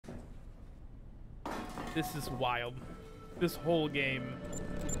This is wild. This whole game.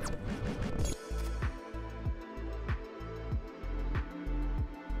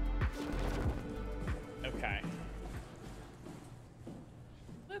 Okay.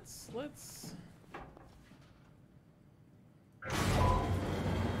 Let's...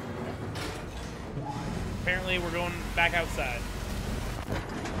 Apparently we're going back outside.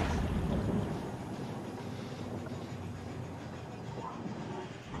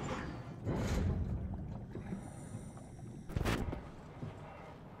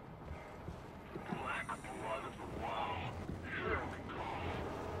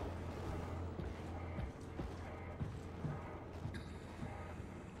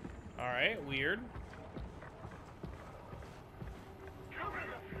 Alright, weird.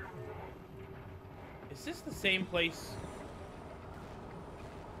 Is this the same place?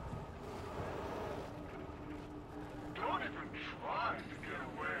 Don't even try to get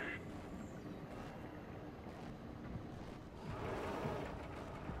away.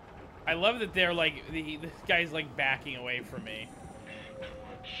 I love that they're like, this guy's like backing away from me.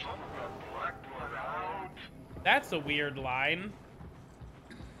 Some of that black blood out. That's a weird line.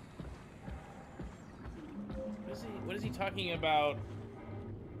 What is he talking about?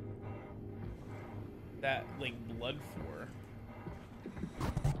 That, like, blood for?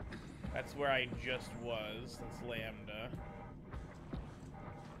 That's where I just was. That's Lambda.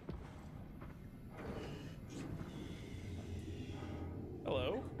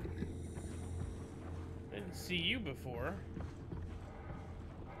 Hello? Didn't see you before.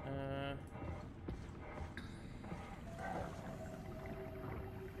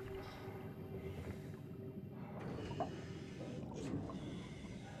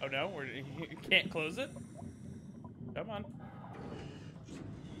 Oh no, you can't close it? Come on.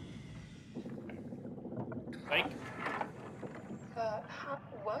 Like?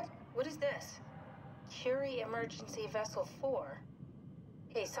 What? What is this? Curie Emergency Vessel 4.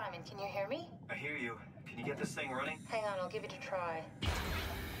 Hey, Simon, can you hear me? I hear you. Can you get this thing running? Hang on, I'll give it a try.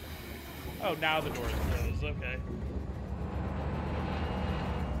 Oh, now the door's closed. Okay.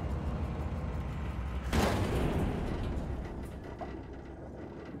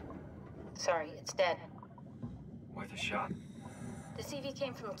 Sorry, it's dead. Worth a shot. The CV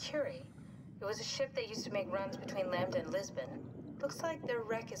came from Curie. It was a ship that used to make runs between Lambda and Lisbon. Looks like their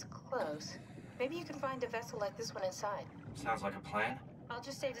wreck is close. Maybe you can find a vessel like this one inside. Sounds like a plan. I'll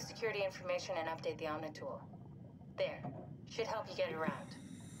just save the security information and update the Omni tool. There. Should help you get around.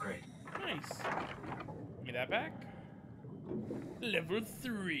 Great. Nice. Give me that back. Level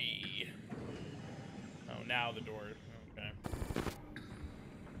 3. Oh, now the door. Okay.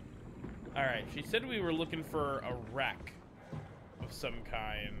 Alright, she said we were looking for a wreck of some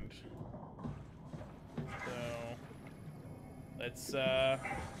kind. So, let's, okay,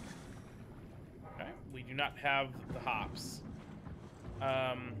 we do not have the hops.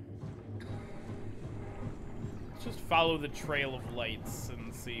 Let's just follow the trail of lights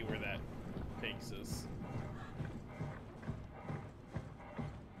and see where that takes us.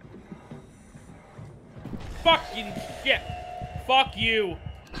 Fucking shit! Fuck you!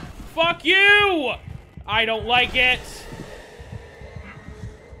 Fuck you! I don't like it!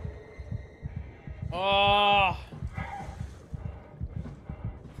 Oh.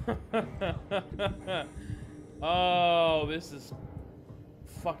 Oh, this is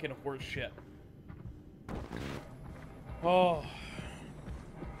fucking horse shit. Oh.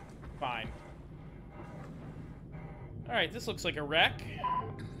 Fine. Alright, this looks like a wreck.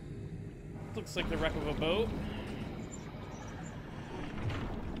 Looks like the wreck of a boat.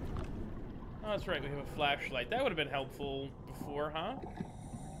 Oh, that's right, we have a flashlight. That would have been helpful before, huh?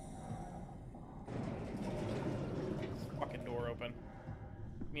 This fucking door open.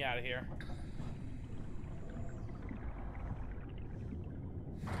 Get me out of here.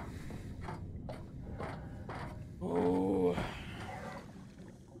 Ooh.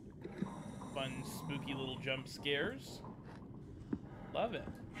 Fun, spooky little jump scares. Love it.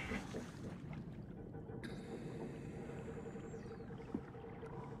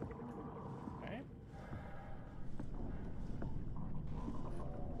 Okay.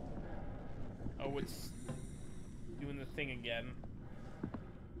 Oh, it's doing the thing again.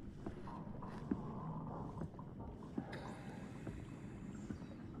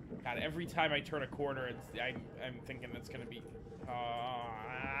 God, every time I turn a corner, I'm thinking it's gonna be,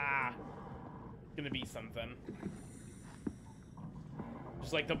 gonna be something.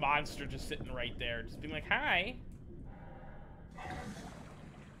 Just like the monster just sitting right there, just being like, hi.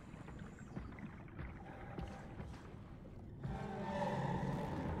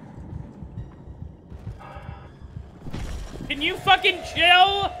 Can you fucking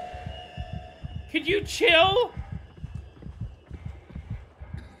chill? Could you chill?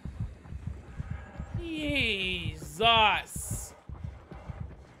 Jesus.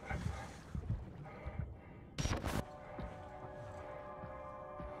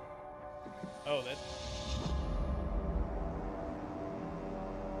 Oh, that.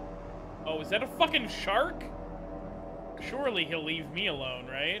 Oh, is that a fucking shark? Surely he'll leave me alone,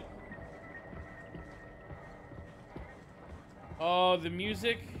 right? Oh, the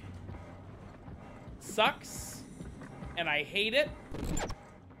music sucks, and I hate it.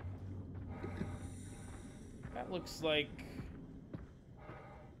 That looks like...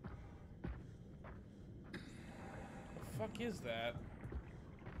 What the fuck is that?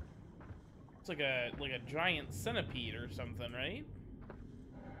 It's like a giant centipede or something, right?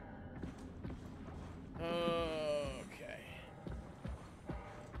 Okay.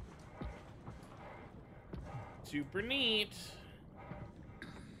 Super neat.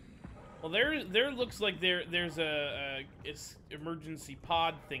 Well, there looks like there's a emergency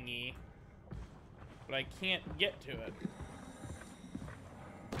pod thingy, but I can't get to it.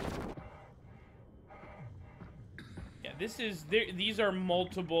 Yeah, these are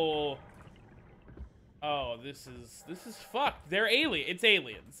multiple. Oh, this is fucked. They're it's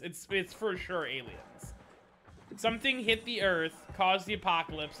aliens. It's for sure aliens. Something hit the Earth, caused the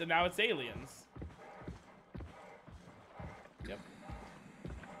apocalypse, and now it's aliens. Yep.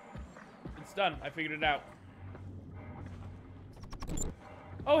 It's done. I figured it out.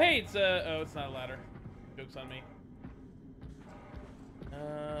 Oh, hey, it's it's not a ladder. Joke's on me.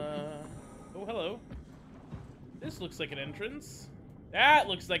 Oh, hello. This looks like an entrance. That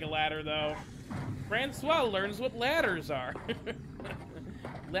looks like a ladder, though. Francois learns what ladders are.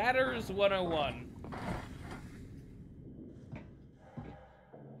 Ladders 101.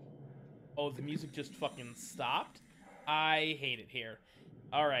 Oh, the music just fucking stopped? I hate it here.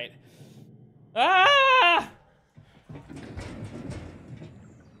 Alright. Ah!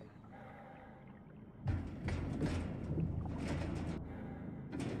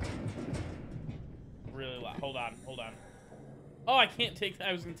 Really loud. Hold on. Oh, I can't take...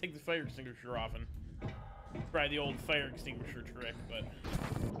 I was gonna take the fire extinguisher off and try the old fire extinguisher trick, but...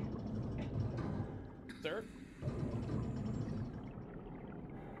 Sir?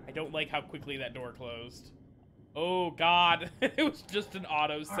 I don't like how quickly that door closed. Oh, God. It was just an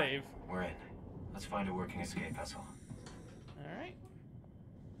autosave. Right, we're in. Let's find a working escape vessel. Alright.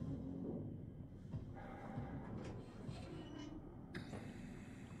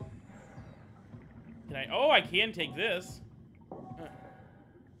 Can I... Oh, I can take this.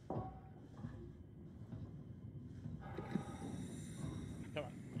 Come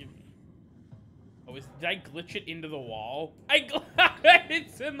on, give me. Oh, did I glitch it into the wall?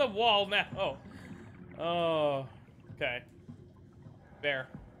 It's in the wall now. Oh, okay. There.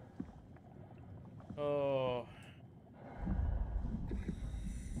 Oh.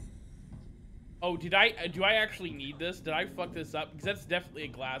 Oh, do I actually need this? Did I fuck this up? Because that's definitely a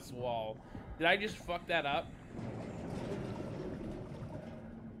glass wall. Did I just fuck that up?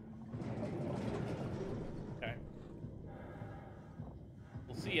 Okay.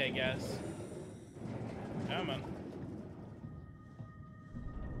 We'll see, I guess. Come on.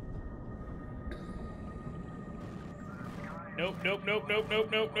 Nope.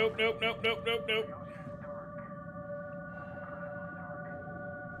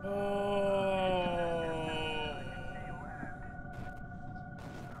 Oh.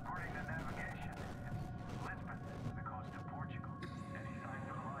 According to navigation, it's Lisbon, the coast of Portugal. Any signs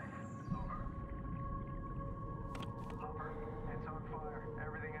of life? Over, it's on fire.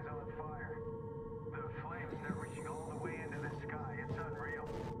 Everything is on fire. The flames, they're reaching all the way into the sky. It's unreal.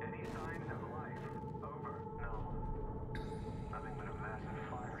 Any signs of life? Over, no. Nothing but a massive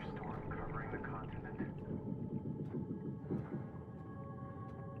firestorm covering the continent.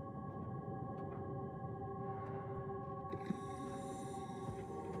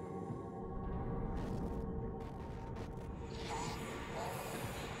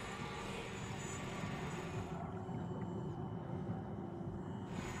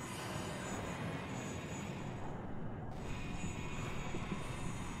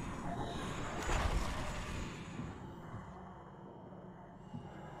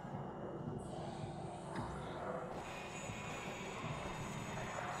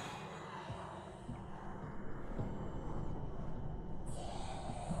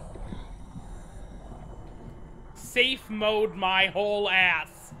 Safe mode my whole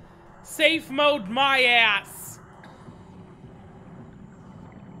ass. Safe mode my ass.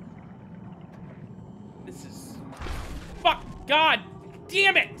 This is... Fuck. God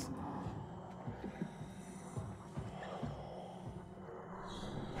damn it.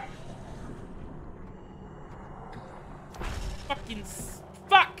 Fucking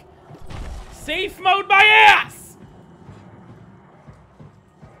fuck! Safe mode my ass!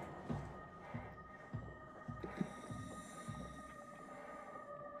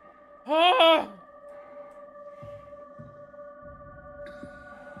 Oh!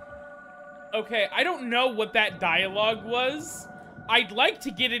 Okay, I don't know what that dialogue was. I'd like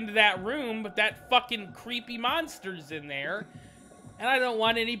to get into that room, but that fucking creepy monster's in there, and I don't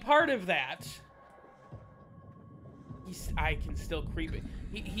want any part of that. I can still creep it.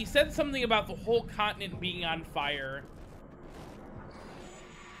 He said something about the whole continent being on fire.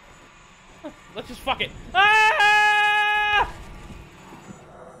 Let's just fuck it. Ah!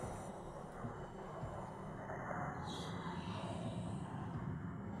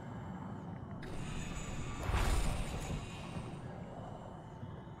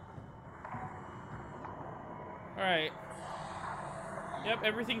 Alright. Yep,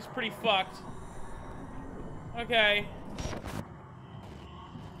 everything's pretty fucked. Okay.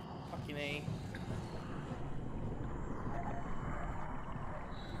 Fucking A.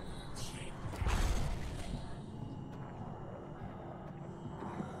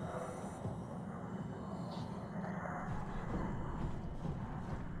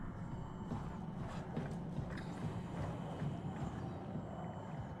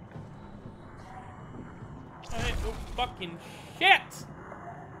 Alright, oh fucking shit!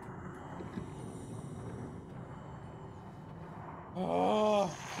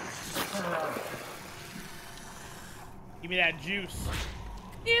 Oh. Give me that juice.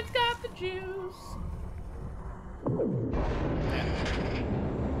 It's got the juice.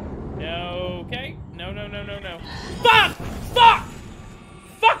 Okay. No, no, no, no, no. Fuck! Fuck!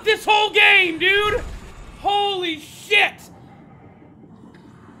 Fuck this whole game, dude! Holy shit!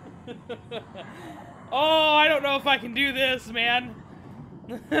 Oh, I don't know if I can do this, man.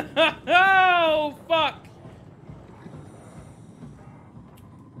 Oh, fuck!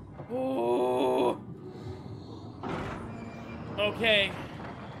 Ooh. Okay.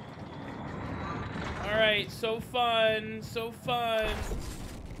 Alright, so fun, so fun.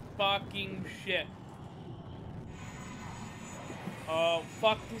 Fucking shit. Oh,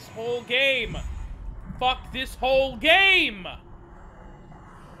 fuck this whole game. Fuck this whole game!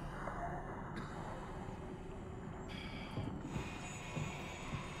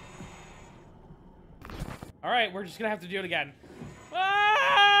 Alright, we're just gonna have to do it again.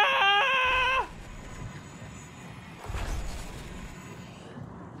 Ah!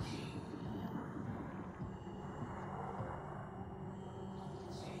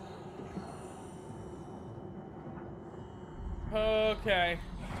 Okay.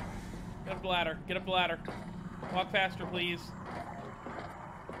 Get up the ladder. Get up the ladder. Walk faster, please.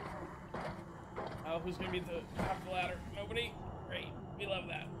 Oh, who's gonna be at the top of the ladder? Nobody? Great. We love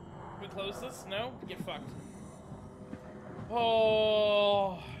that. Can we close this? No? Get fucked.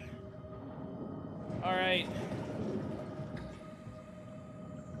 Oh. Alright.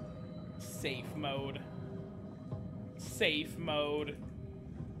 Safe mode. Safe mode.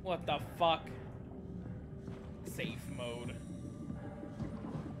 What the fuck? Safe mode.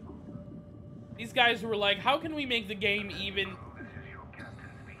 These guys were like, how can we make the game even... This is your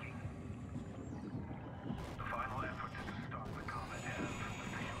captain speaking. The final efforts to stop the comet have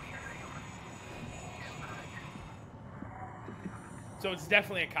officially failed. Impact. So it's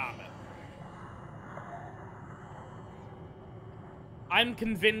definitely a comet. I'm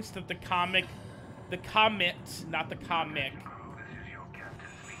convinced that the comet, not the comic. This is your captain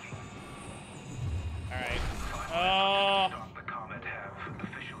speaking. Alright. Stop the comet have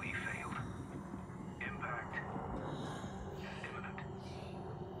officially failed. Impact imminent.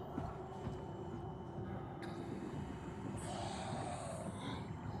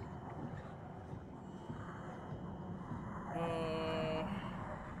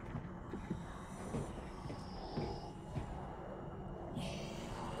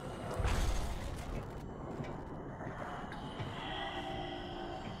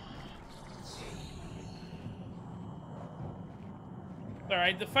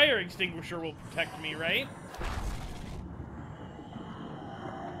 Alright, the fire extinguisher will protect me, right?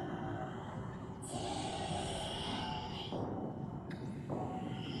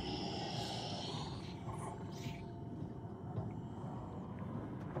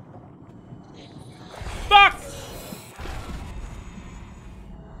 Fuck!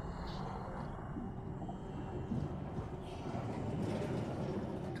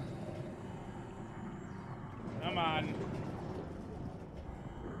 Come on.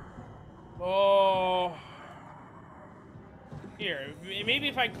 Oh. Here, maybe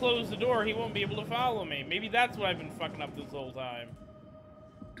if I close the door, he won't be able to follow me. Maybe that's what I've been fucking up this whole time.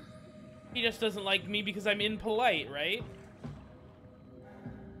 He just doesn't like me because I'm impolite, right?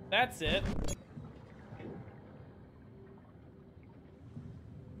 That's it.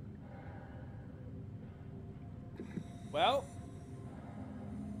 Well,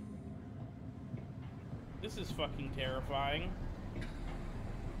 this is fucking terrifying.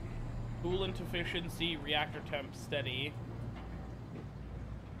 Coolant efficiency, reactor temp steady.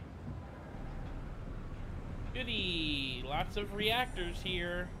 Goody! Lots of reactors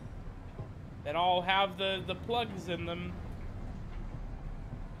here that all have the plugs in them.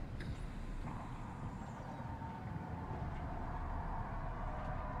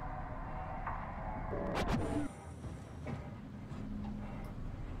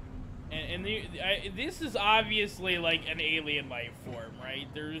 And this is obviously like an alien life form, right?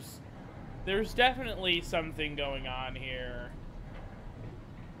 There's definitely something going on here.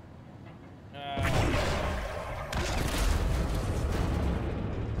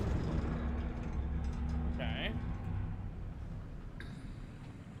 Okay.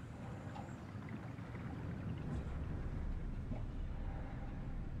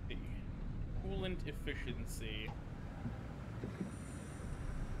 Coolant efficiency.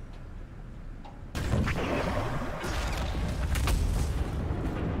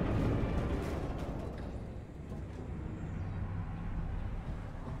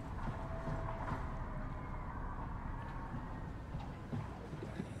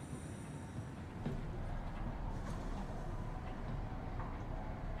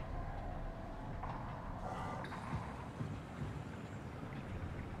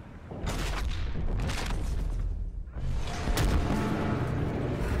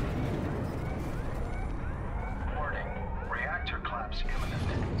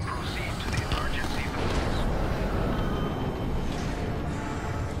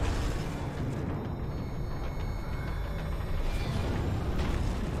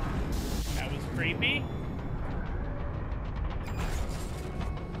 Creepy.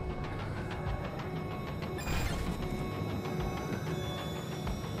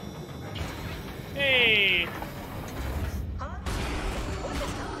 Hey. Huh? What the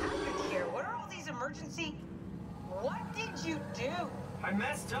hell happened here? What are all these emergency? What did you do? I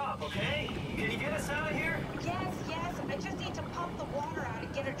messed up, okay? Can you get us out of here? Yes, yes. I just need to pump the water out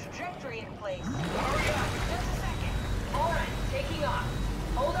and get a trajectory in place. Hurry up! Just a second. All right, taking off.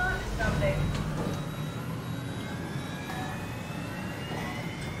 Hold on to something.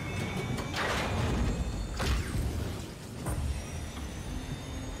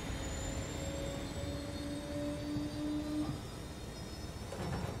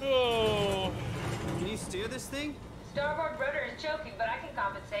 Oh. Can you steer this thing? Starboard rudder is choking, but I can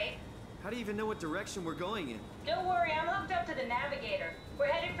compensate. How do you even know what direction we're going in? Don't worry, I'm hooked up to the navigator. We're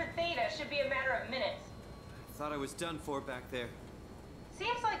headed for Theta. Should be a matter of minutes. I thought I was done for back there.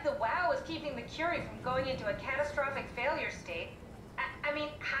 Seems like the WOW is keeping the Curie from going into a catastrophic failure state. I mean,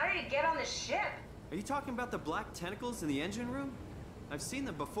 how did it get on the ship? Are you talking about the black tentacles in the engine room? I've seen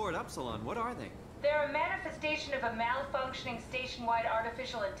them before at Upsilon. What are they? They're a manifestation of a malfunctioning station-wide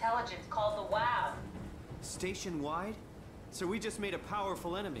artificial intelligence called the WOW. Station-wide? So we just made a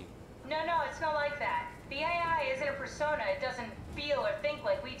powerful enemy. No, it's not like that. The AI isn't a persona. It doesn't feel or think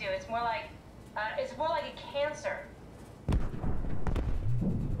like we do. It's more like a cancer.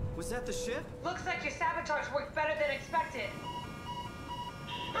 Was that the ship? Looks like your sabotage worked better than expected.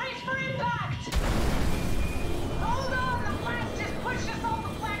 Brace for impact! Hold on, the blast just pushed us off the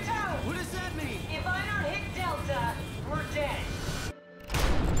plateau! What does that mean? If I don't hit Delta, we're dead.